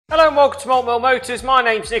Hello and welcome to Malt Motors. My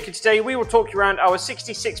name's Nick and today we will talk you around our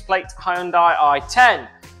 66 plate Hyundai i10.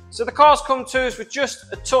 So the car's come to us with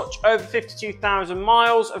just a touch over 52,000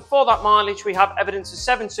 miles, and for that mileage we have evidence of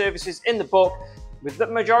 7 services in the book, with the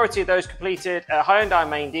majority of those completed at Hyundai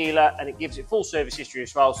main dealer, and it gives it full service history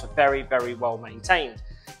as well, so very well maintained.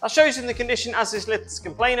 That shows in the condition as this list to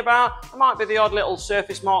complain about. There might be the odd little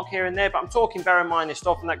surface mark here and there, but I'm talking very minor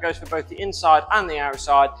stuff, and that goes for both the inside and the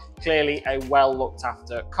outside. Clearly a well looked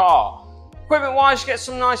after car. Equipment wise, you get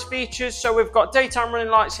some nice features. So we've got daytime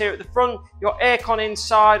running lights here at the front, your aircon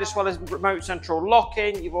inside, as well as remote central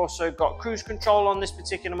locking. You've also got cruise control on this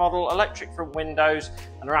particular model, electric front windows,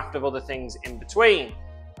 and a raft of other things in between.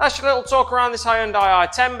 That's your little talk around this Hyundai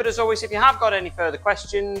i10, but as always, if you have got any further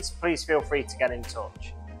questions, please feel free to get in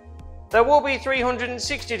touch. There will be a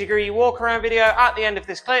 360-degree walk-around video at the end of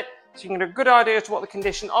this clip, so you can get a good idea as to what the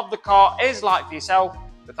condition of the car is like for yourself.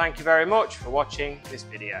 But thank you very much for watching this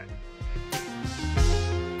video.